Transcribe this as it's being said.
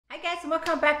guys,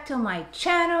 welcome back to my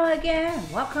channel again.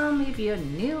 Welcome if you're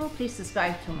new. Please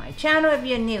subscribe to my channel if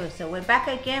you're new. So we're back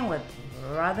again with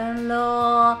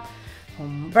brother-in-law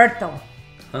Humberto.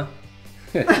 Huh?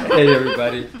 Hey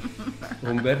everybody.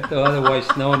 Humberto, otherwise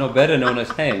better known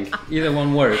as Hank. Either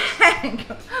one works. Hank.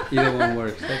 Either one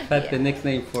works. I've had the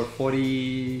nickname for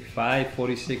 45,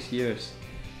 46 years.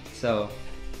 So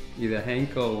either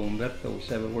Hank or Humberto,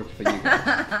 whichever works for you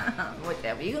guys.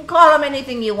 Whatever. You can call him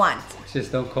anything you want.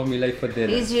 Just don't call me late for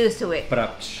dinner. He's used to it.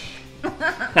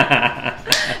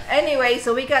 Anyway,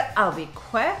 so we got a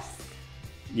request.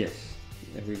 Yes.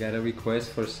 We got a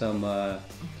request for some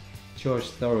George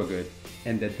Thorogood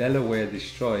and the Delaware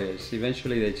Destroyers.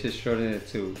 Eventually they just shortened it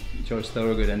to George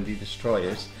Thorogood and the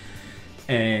Destroyers.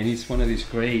 And he's one of these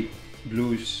great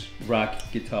blues rock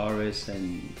guitarists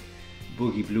and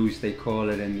boogie blues they call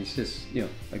it, and he's just, you know,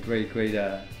 a great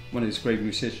one of these great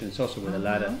musicians, also with a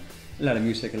lot of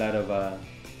music, a lot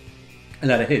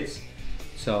of hits.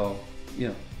 So, you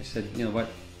know, I said, you know what,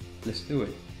 let's do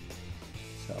it.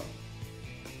 So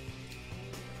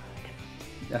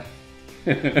yeah.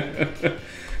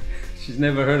 She's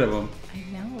never heard of him. I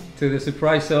know. To the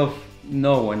surprise of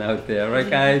no one out there, right,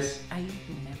 guys? I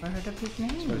never heard of his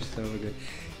name. George Thorogood.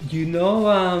 You know,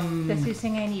 does he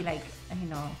sing any, like, you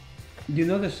know? You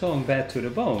know the song "Bad to the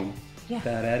Bone"? Yeah.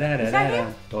 Da da da da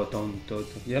da da.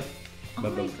 Yep.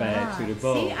 Oh Bad to the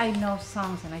Bone. See, I know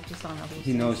songs and I just don't know these.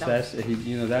 He knows that.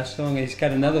 You know that song. He's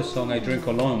got another song, "I Drink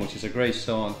Alone," which is a great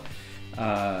song.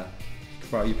 You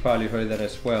probably heard that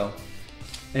as well.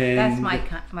 And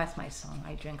that's my song.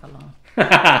 I drink alone.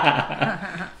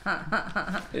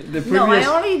 No, I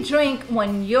only drink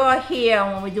when you're here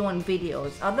when we're doing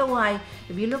videos. Otherwise,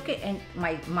 if you look at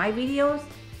my videos,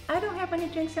 I don't have any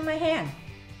drinks in my hand.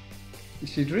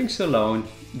 She drinks alone.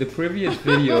 The previous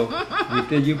video we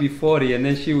did UB40, and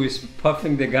then she was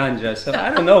puffing the ganja. So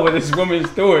I don't know what this woman's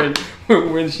doing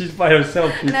when she's by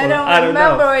herself. People, and I don't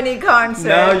remember know. any concert.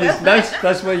 No,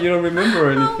 that's why you don't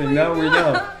remember anything. Now we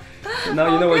know. Now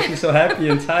you know why she's so happy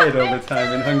and tired all the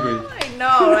time and hungry. I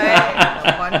know,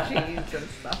 right? Munchies and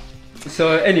stuff.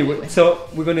 So anyway, so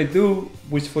we're gonna do,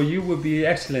 which for you would be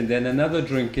excellent, then another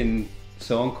drinking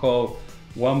song called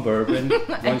 "One Bourbon,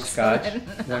 One Scotch,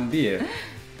 One Beer."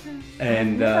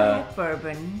 And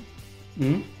bourbon.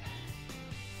 Hmm?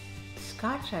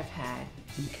 Scotch I've had.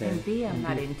 Okay. And beer I'm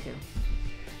not into.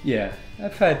 Yeah,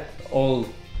 I've had all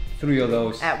three of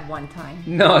those. At one time?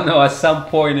 No, at some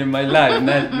point in my life.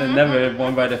 Never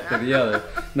one right after the other.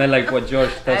 Not like what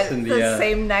George does in the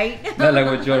same night? Not like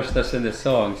what George does in the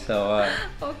song. So,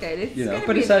 okay, this you know, is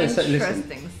but it's an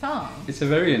interesting song. It's a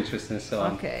very interesting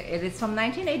song. Okay, it is from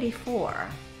 1984.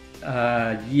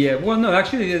 Yeah, well, no,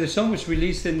 actually, the song was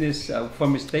released in this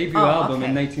from his debut album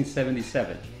in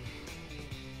 1977.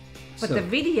 But so, the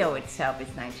video itself is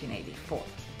 1984.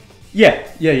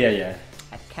 Yeah.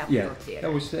 At Capitol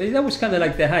Theater. That was kind of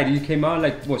like the height. He came out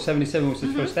like, well, 77 was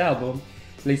his first album,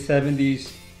 late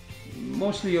 70s,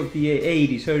 mostly of the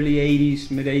 80s, early 80s,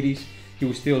 mid 80s. He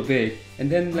was still big, and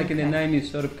then like in the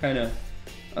 90s, sort of kind of,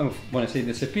 I don't want to say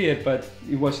disappeared, but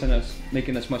he wasn't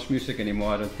making as much music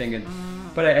anymore, I don't think. And,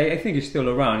 but I think he's still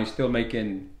around. He's still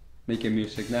making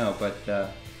music now. But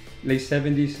late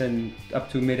 70s and up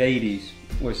to mid 80s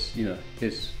was, you know,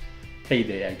 his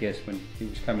heyday, I guess, when he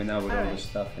was coming out with all this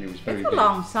stuff, and he was very big. It's a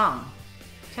long song,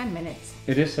 10 minutes.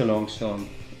 It is a long song.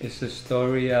 It's a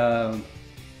story.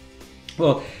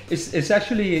 Well, it's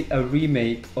actually a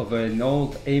remake of an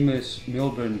old Amos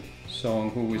Milburn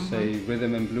song, who was a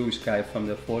rhythm and blues guy from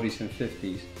the 40s and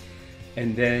 50s,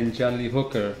 and then John Lee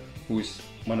Hooker, who's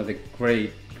one of the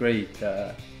great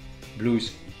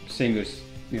blues singers,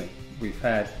 you know, we've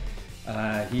had.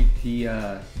 He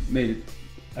made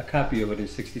a copy of it in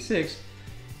 '66,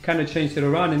 kind of changed it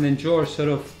around, and then George sort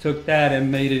of took that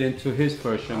and made it into his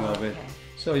version of it.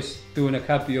 So he's doing a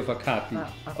copy of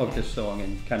of the song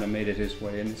and kind of made it his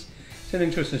way. And it's an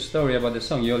interesting story about the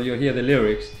song. You'll hear the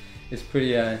lyrics. It's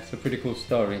it's a pretty cool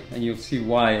story, and you'll see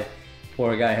why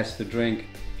poor guy has to drink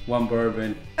one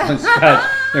bourbon, one scotch,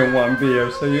 and one beer.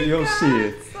 So you'll see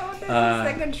it. So this is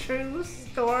like a true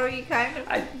story, kind of.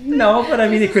 No, but I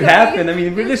mean, it could happen. I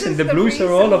mean, listen, the blues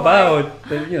are all about,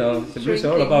 the blues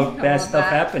are all about bad stuff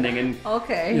happening, and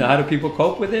you know, how do people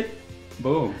cope with it?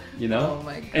 Boom, you know. Oh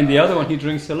my God. And the other one, he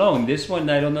drinks alone. This one,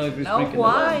 I don't know if he's drinking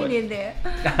alone. No wine in there.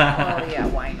 Oh yeah,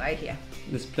 wine right here.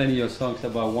 There's plenty of songs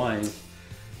about wine.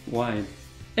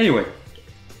 Anyway,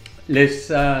 let's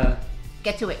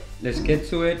get to it. Let's get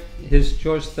to it. Here's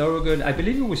George Thorogood. I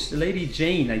believe it was Lady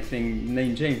Jane, I think,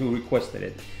 named Jane, who requested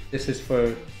it. This is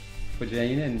for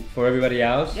Jane and for everybody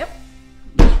else. Yep.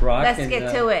 Let's rock. Let's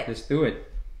get to it. Let's do it.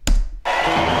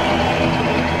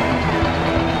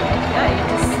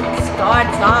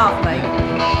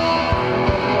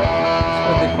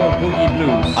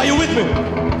 Are you with me?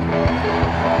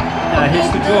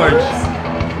 Here's to George.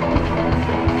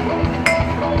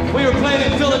 We were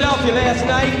playing in Philadelphia last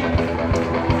night,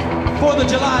 4th of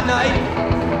July night.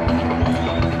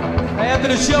 After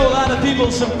the show, a lot of people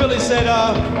from Philly said,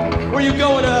 where you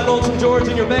going, Lonesome George,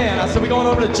 and your band? I said, we're going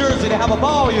over to Jersey to have a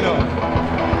ball, you know.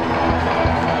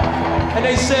 And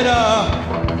they said,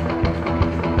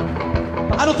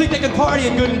 I don't think they can party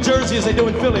as good in Jersey as they do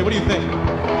in Philly. What do you think?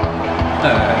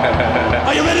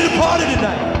 Are you ready to party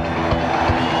tonight?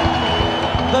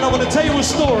 Then I'm going to tell you a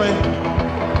story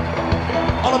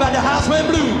all about the house band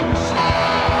blues.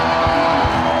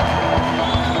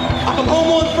 I come home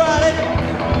one Friday.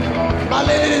 My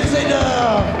lady said,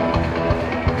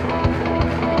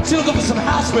 she looking for some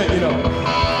house rent, you know.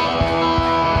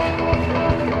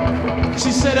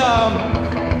 She said,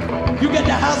 you get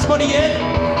the house money yet?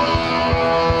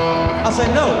 I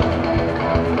said, no.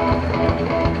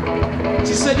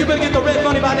 She said, you better get the rent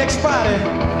money by next Friday.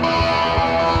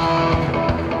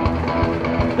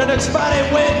 Then next Friday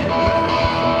went,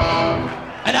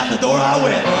 and out the door I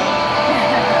went.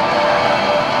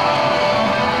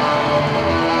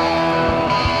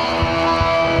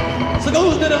 So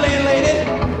goes to the landlady.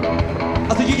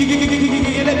 I said,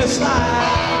 you let me slide.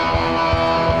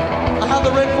 I have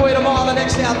the rent for you tomorrow, the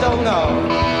next day I don't know.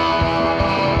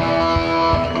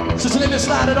 So she let me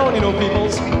slide it on, you know,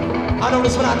 peoples. I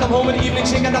notice when I come home in the evening,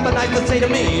 she ain't got nothing nice to say to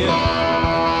me.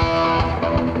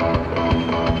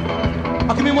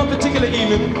 I'll give me one particular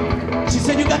evening. She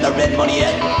said, you got the rent money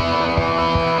yet?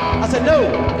 I said, no.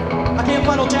 I can't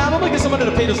find no job. I'm gonna get somebody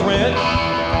to pay this rent.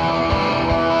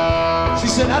 She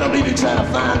said, I don't need you trying to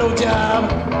find no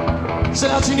job. Said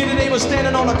all she needed today was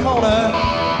standing on the corner,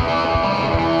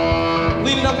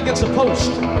 leaning up against a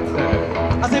post.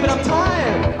 I said, but I'm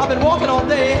tired. I've been walking all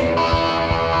day.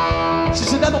 She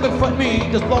said, that don't confront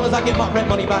me as long as I get my rent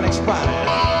money by next Friday.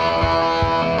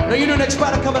 Now, you know, next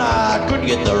Friday coming, I couldn't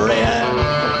get the rent.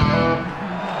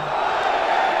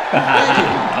 Thank you.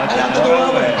 And out the door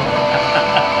I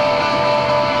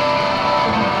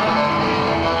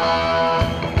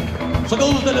went. So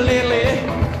goes to the landlady.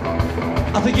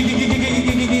 I think you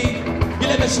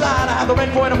let me slide. I have the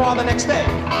rent for you tomorrow the next day.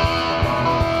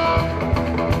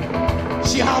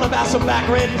 She hollered about some back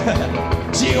rent.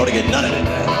 She ain't gonna get none of it.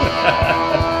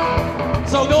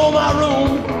 So go in my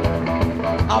room.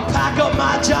 I'll pack up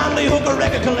my John Lee Hooker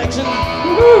record collection.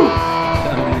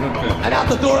 And out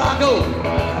the door I go.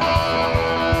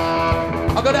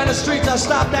 I'll go down the streets. I'll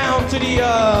stop down to the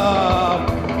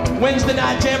Wednesday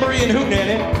night jamboree in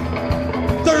Hootenanny.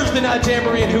 Thursday night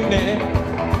jamboree in Hootenanny.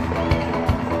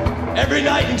 Every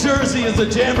night in Jersey is a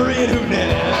jamboree in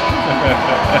Hootenanny.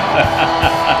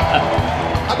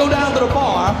 I go down to the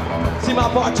bar, see my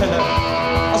bartender.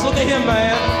 I said, look at him,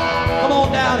 man. Come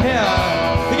on down here.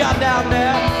 He got down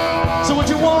there. So what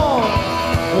you want?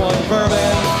 One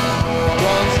bourbon,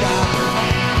 one scotch,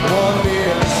 one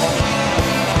beer.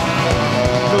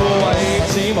 No, I ain't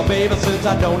seen my baby since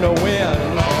I don't know when.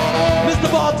 Mr.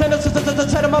 Bartender,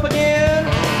 set him up again.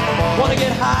 Wanna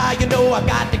get high, you know I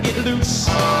got to get loose.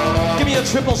 Give me a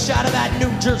triple shot of that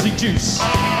New Jersey juice.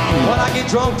 When I get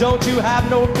drunk, don't you have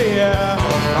no fear.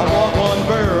 I want one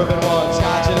bourbon, one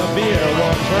scotch and a beer.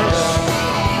 One bourbon,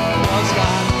 one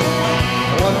scotch,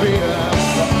 one beer.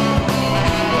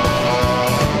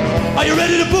 Are you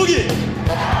ready to boogie?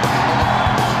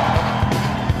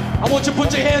 I want you to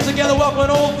put your hands together, welcome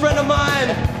an old friend of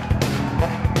mine,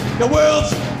 the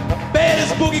world's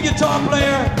baddest boogie guitar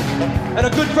player, and a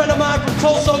good friend of mine from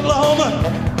Tulsa, Oklahoma,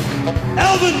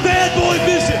 Alvin Bad Boy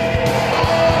Bishop.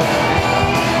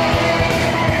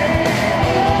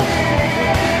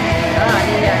 God,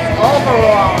 he has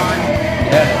overall on.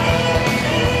 Yeah.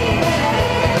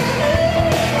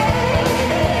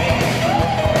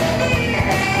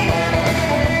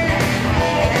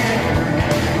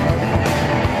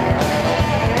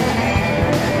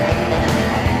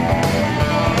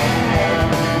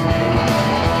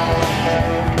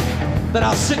 Then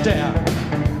I'll sit there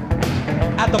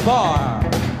at the bar,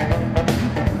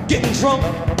 getting drunk,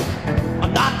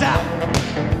 I'm knocked out,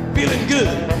 feeling good,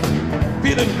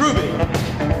 feeling groovy,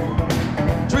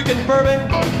 drinking bourbon,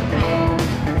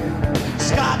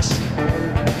 scotch,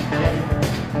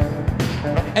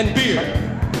 and beer.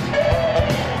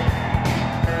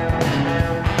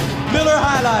 Miller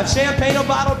High Life, champagne or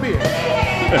bottled beer.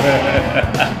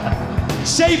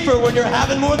 Schaefer when you're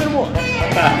having more than one.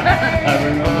 I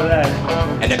remember that.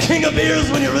 And the king of beers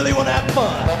when you really want to have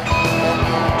fun.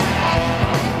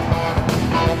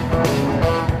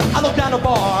 I look down the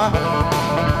bar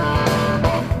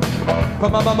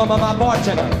from my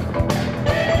bartender.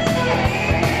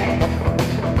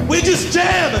 We're just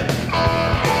jamming.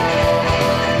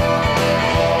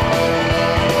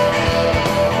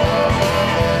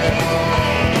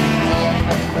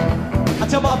 I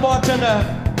tell my bartender,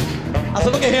 I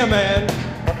said, look at here, man.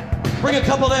 Bring a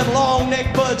couple of them long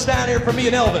neck buds down here for me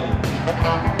and Elvin.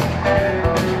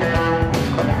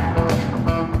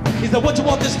 He said, what you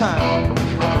want this time?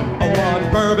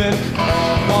 One bourbon,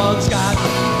 one scotch,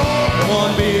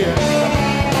 one beer.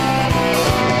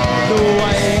 No,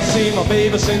 I ain't seen my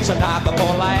baby since the night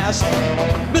before last.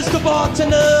 Mr.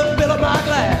 Bartender, fill up my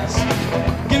glass.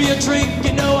 Give me a drink,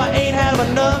 you know I ain't had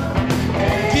enough.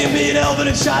 Give me an Elvin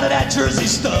and shot of that Jersey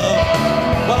stuff.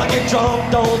 Well, I get drunk,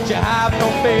 don't you have no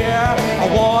fear. I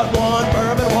want one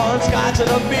bourbon, one scotch, and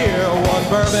a beer. One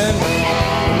bourbon,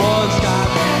 one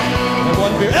scotch, and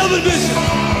one beer. Elvin Bishop!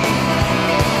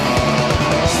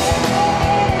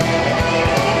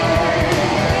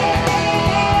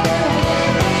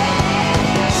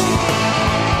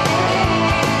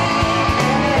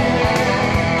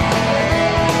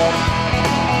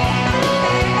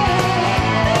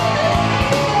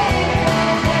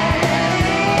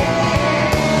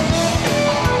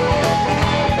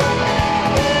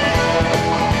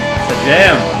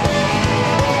 Damn.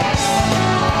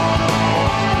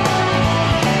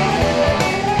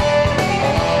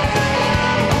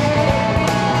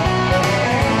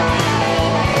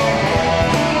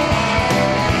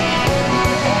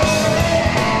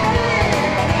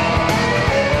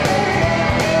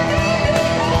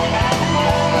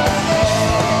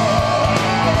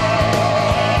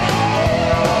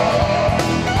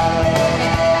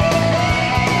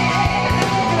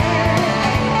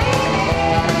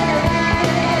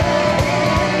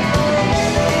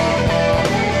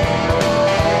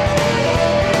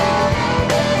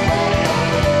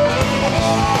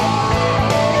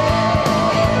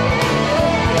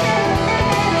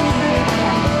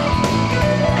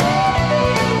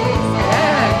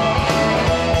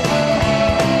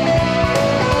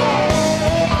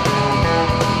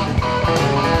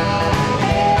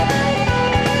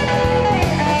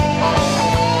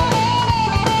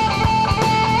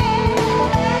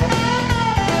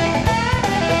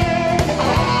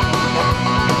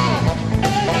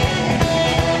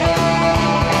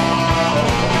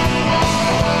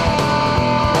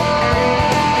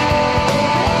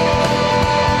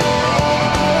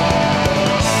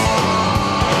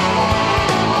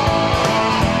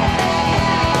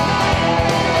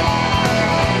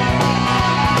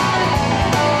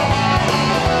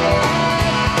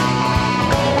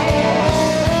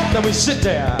 Then we sit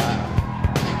there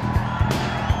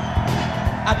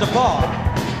at the bar,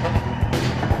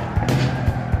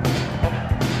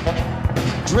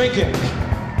 drinking.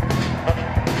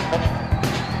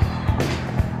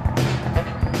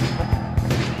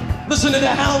 Listen to the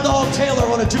Hound Dog Taylor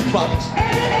on a jukebox.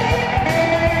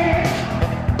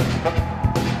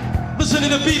 Listen to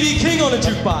the B.B. King on a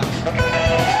jukebox.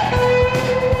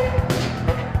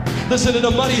 Listen to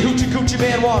the Muddy Hoochie Coochie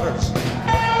Man Waters.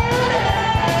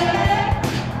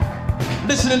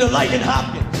 Listening to Lightning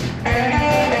Hopkins.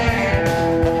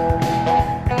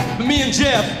 Me and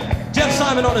Jeff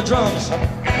Simon on the drums.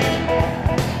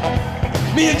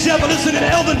 Me and Jeff are listening to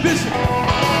Elvin Bishop.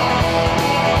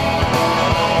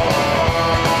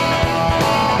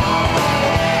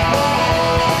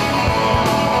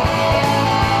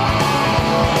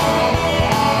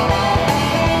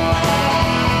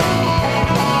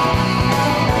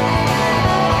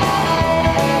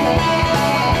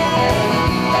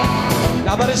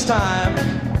 Now by this time,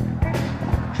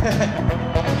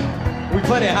 we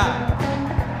plenty high.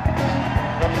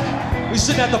 We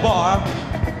sitting at the bar.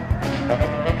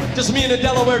 Just me and the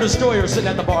Delaware Destroyer sitting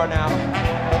at the bar now.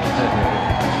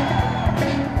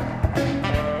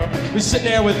 We sitting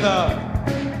there with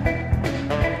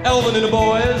Elvin and the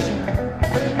boys.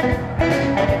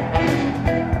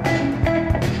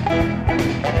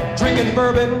 Drinking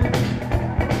bourbon,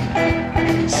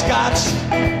 Scotch,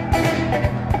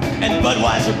 and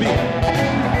Budweiser beer.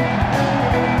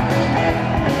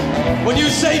 When you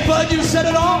say Bud, you said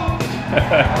it all.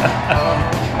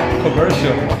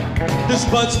 Commercial. This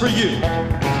Bud's for you.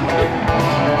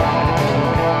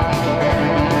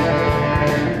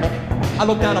 I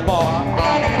look down the bar.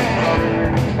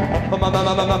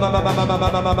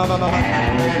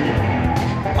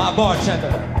 My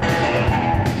bartender.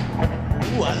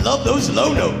 Ooh, I love those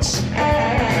low notes.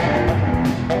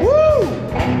 Woo!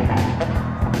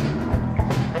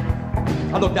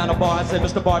 I looked down the bar, I said,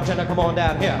 Mr. Bartender, come on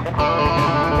down here.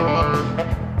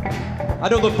 I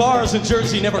know the bars in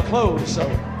Jersey never close, so.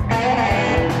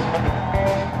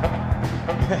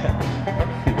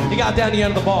 He got down the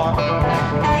end of the bar.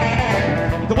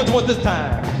 He said, what you want this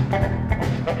time?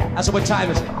 I said, what time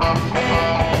is it?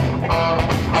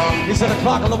 He said, the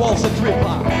clock on the wall said 3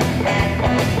 o'clock.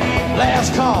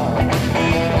 Last call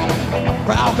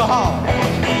for alcohol.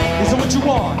 He said, what you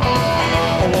want?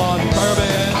 One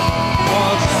bourbon,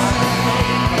 one scotch,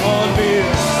 one beer.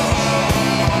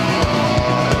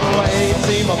 I ain't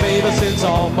seen my baby since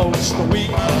almost a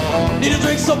week. Need a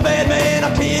drink so bad, man,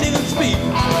 I can't even speak.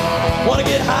 Wanna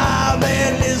get high,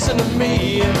 man, listen to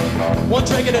me. One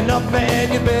drink ain't enough,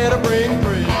 man, you better bring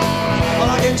 3. When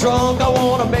I get drunk, I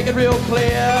wanna make it real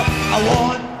clear. I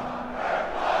want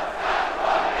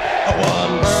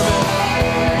one bourbon,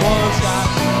 one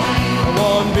scotch,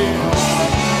 one beer.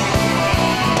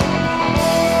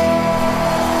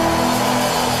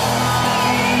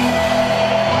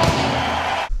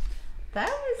 That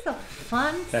was a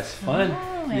fun That's fun.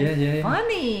 song Yeah, and yeah.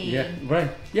 funny. Yeah, right.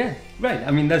 Yeah, right.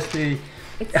 I mean, that's the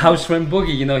house rent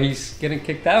boogie. You know, he's getting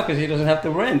kicked out because he doesn't have to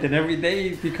rent, and every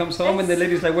day he comes home and the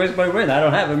lady's like, "Where's my rent? I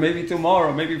don't have it. Maybe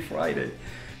tomorrow, maybe Friday."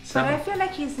 So But I feel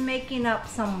like he's making up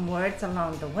some words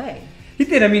along the way. he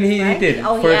did. I mean, he Right? did.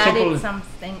 Oh, For he example, added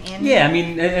something in. yeah. I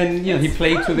mean, and you know, he It's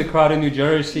played to the fun. crowd in New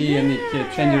Jersey, and he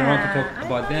changed it around to talk I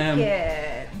about like them. it.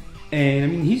 And I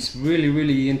mean, he's really,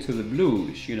 really into the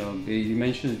blues. You know, he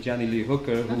mentions Johnny Lee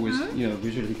Hooker, who was, you know,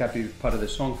 visually copied part of the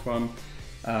song from,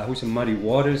 who's in Muddy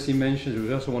Waters. He mentions it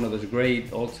was also one of those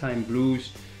great all-time blues,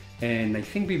 and I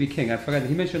think B.B. King. I forgot.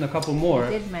 He mentioned a couple more.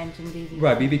 He did mention B.B.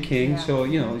 Right, B.B. King. Yeah. So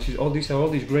you know, these are all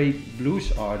these great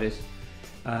blues artists.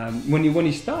 When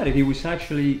he started, he was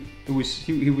actually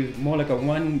he was more like a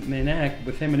one-man act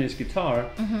with him and his guitar,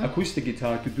 acoustic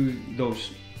guitar, to do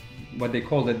those what they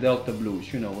call the Delta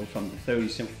blues. You know, from the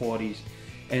 30s and 40s,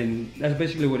 and that's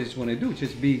basically what he's want to do,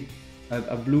 just be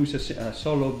a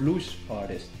solo blues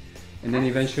artist. And then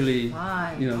eventually,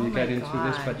 Fun. you know, Oh you get my into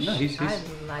this. But no, gosh. he's I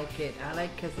like it. I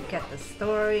like because he got the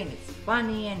story and it's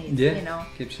funny and he's, yeah, you know.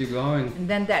 keeps you going. And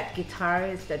then that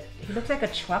guitarist that he looks like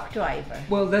a truck driver.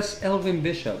 Well, that's Elvin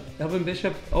Bishop. Elvin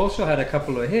Bishop also had a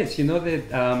couple of hits. You know that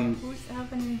Who's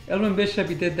Elvin? Elvin Bishop,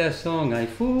 he did that song, I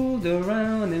fooled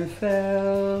around and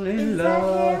fell in Is that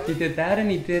love. him? He did that,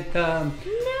 and he did No.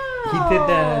 he did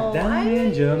that down I in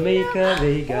didn't Jamaica. know.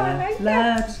 They Oh, got I like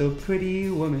that. lots of pretty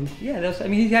women. Yeah, that's. I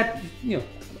mean, he had a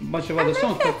bunch of I other like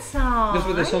songs. that but song. those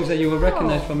were the I songs that you would know.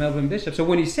 recognize from Elvin Bishop. So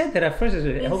when he said that at first, I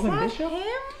said, Is Elvin that Bishop? him?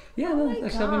 Yeah, Oh no, my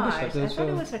that's Elvin gosh, Bishop. I That's thought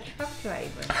he was a truck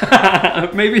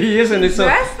driver. maybe he isn't. He's It's a,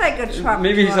 dressed like a truck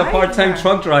maybe he's a driver. part-time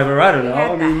truck driver. I don't He know.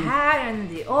 had I the mean, hat and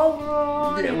the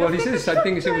overall. yeah, He well, he looked like says, a I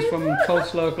think truck he was from driver.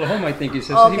 Tulsa, Oklahoma, I think he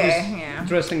says. So he Okay, was yeah.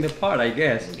 dressing the part, I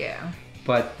guess. Yeah.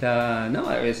 But no,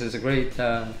 it's a great,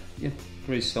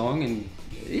 great song, and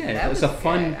yeah, That it's was a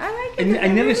fun. good. I like it. And It's I a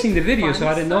never really seen the video, so I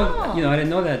fun didn't know. song. I didn't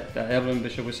know that Evelyn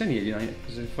Bishop was in here.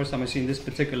 Because the first time I seen this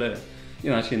particular,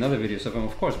 I see other videos of him,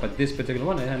 of course, but this particular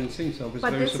one I hadn't seen, so I was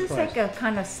But very this surprised. is like a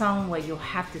kind of song where you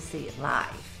have to see it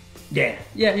live. yeah,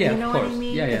 You know of what course, I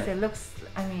mean? yeah, Because yeah, it looks,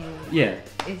 I mean, yeah.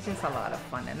 it's just a lot of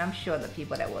fun, and I'm sure the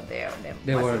people that were there,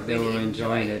 They must were have really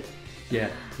enjoying enjoyed it. Yeah,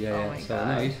 yeah, Oh yeah. my So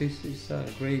God. no, he's a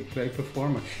great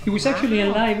performer. He was actually in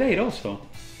Wow. Live Aid also.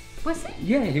 Was it?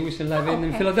 Yeah, he was in Live Aid in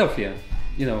okay. Philadelphia.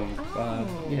 Oh,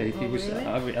 Yeah, he oh, was. really?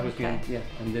 I was Okay.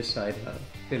 on this side,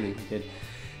 Philly. He did,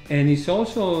 and he's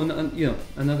also,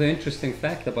 another interesting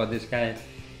fact about this guy.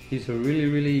 He's a really,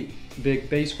 really big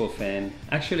baseball fan.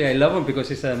 Actually, I love him because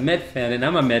he's a Met fan, and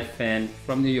I'm a Met fan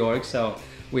from New York, so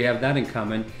we have that in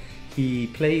common. He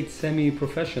played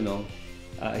semi-professional.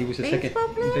 He was a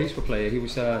baseball player. He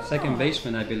was a second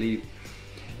baseman, I believe.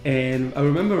 And I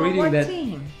remember For reading what that.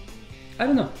 team? I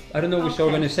don't know. I don't know which Okay.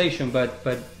 organization, but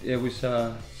it was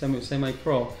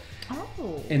semi-pro.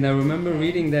 Oh. And I remember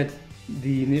reading that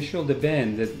the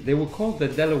band, that they were called the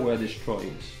Delaware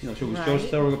Destroyers. So it was George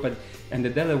Right. Thorogood and the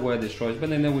Delaware Destroyers. But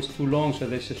then it was too long, so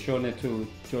they just shortened it to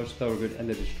George Thorogood and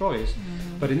the Destroyers.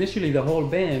 Mm-hmm. But initially, the whole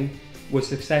band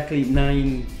was exactly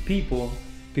 9 people,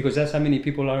 because that's how many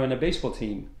people are in a baseball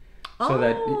team. So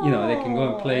that they can go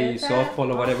and play is that-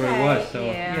 softball or whatever it was. So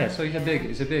okay, so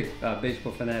he's a big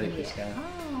baseball fanatic. This guy.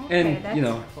 Oh, okay, And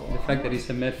that's cool. the fact that he's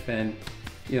a Met fan,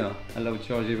 I love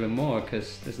George even more,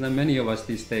 because there's not many of us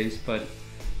these days, but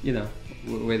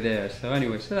we're there. So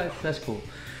anyway, so that's cool.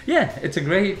 Yeah, it's a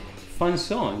great, fun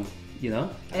song. It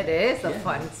is a Yeah.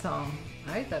 fun song.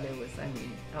 I thought it was. I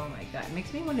mean, oh my god, it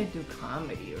makes me want to do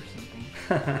comedy or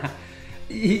something.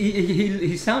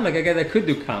 he sounds like a guy that could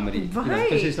do comedy, because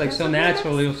Right, he's like that's so what he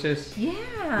natural. looks- He'll just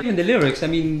Yeah. even the lyrics. I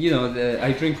mean,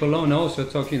 I drink alone. Also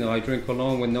talk. I drink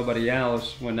alone with nobody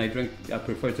else. When I drink, I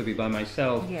prefer to be by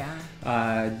myself.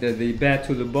 Yeah. The Bad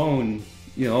to the Bone,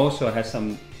 also has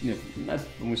some, not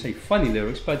I won't say funny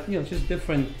lyrics, but just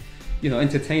different,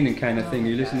 entertaining kind of thing. Oh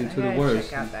You're my listening God, to I the gotta words.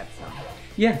 Check out that song.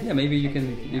 Yeah, yeah, maybe you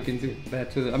can do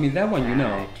that too. I mean, that one, you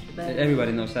know,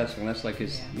 everybody knows that song. That's like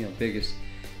his, you know, biggest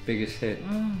hit.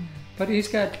 But he's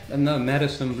got another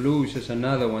Madison Blues is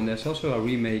another one. There's also a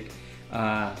remake,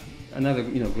 another,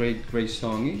 you know, great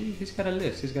song. He's got a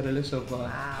list. He's got a list of,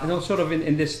 you know, sort of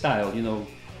in this style, you know,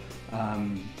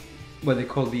 what they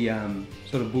call the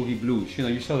sort of boogie blues. You know,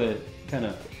 you saw the kind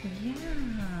of.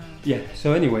 Yeah.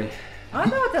 So anyway.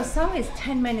 Although the song is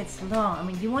 10 minutes long, I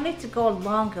mean, you want it to go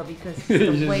longer because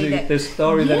the way that the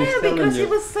story that he's telling because you. it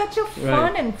was such a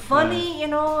fun and funny, you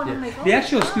know. And I'm like, oh the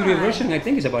actual my studio God. version, I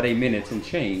think, is about 8 minutes and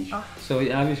change. So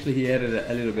obviously he added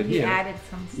a little bit He here. added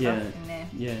some stuff in there.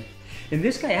 Yeah. And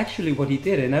this guy actually, what he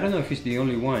did, and I don't know if he's the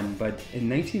only one, but in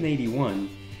 1981,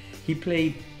 he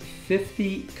played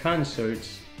 50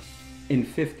 concerts in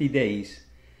 50 days.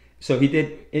 So he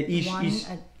did each state,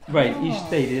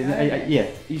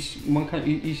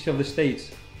 each of the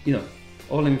states, you know,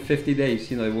 all in 50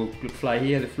 days. You know, they would fly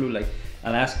here, they flew like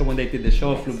Alaska when they did the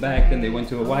show, flew back, then they went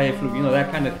to Hawaii, flew, you know,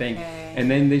 that kind of thing.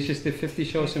 And then they just did 50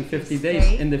 shows in 50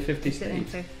 days in the 50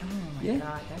 states. Oh my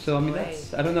God, that's so I mean,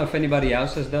 great. I don't know if anybody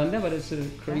else has done that, but it's a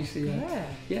crazy.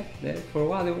 For a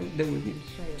while they were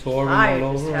touring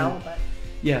all over.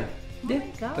 Yeah.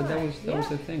 But that was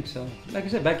the thing. So, like I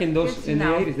said, back in the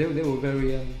 80s, they were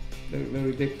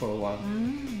very big for a while.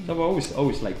 So I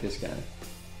always liked this guy.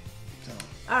 So.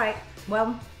 All right.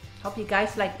 Well, hope you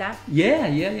guys like that. Yeah,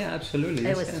 absolutely.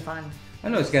 It was fun. I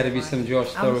know it's got to be some George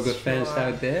Thorogood fans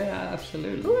out there.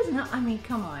 Absolutely. Who is not? I mean,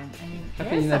 come on. I mean, how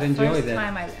can you not enjoy that?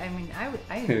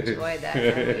 I enjoy that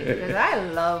because I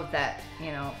love that.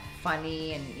 You know,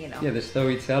 funny and you know. Yeah, the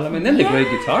storytelling, and then the great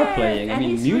guitar playing. I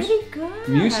mean, really good.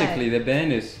 Musically, the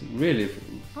band is really.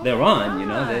 They're on. You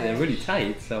know, they're really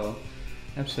tight. So,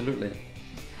 absolutely.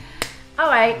 All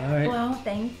right. Well,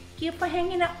 thank you for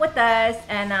hanging out with us,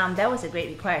 and that was a great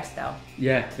request, though.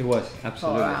 Yeah, it was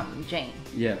absolutely. For Jane.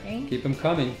 Yeah, Jane? Keep them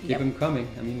coming. Keep them coming.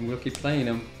 I mean, we'll keep playing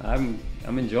them. I'm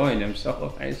enjoying them,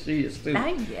 so I see it too.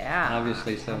 Yeah.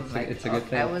 Obviously, so it's a good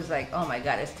thing. I was like, oh my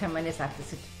God, it's 10 minutes. I have to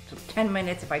sit for 10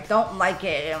 minutes. If I don't like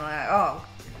it, I'm like, oh.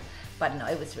 But no,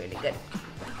 it was really good.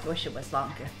 I wish it was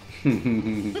longer.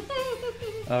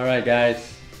 All right,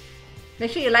 guys.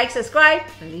 Make sure you like, subscribe,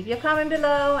 and leave your comment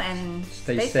below, and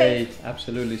Stay safe.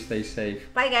 Absolutely, stay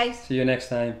safe. Bye, guys. See you next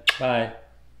time. Bye.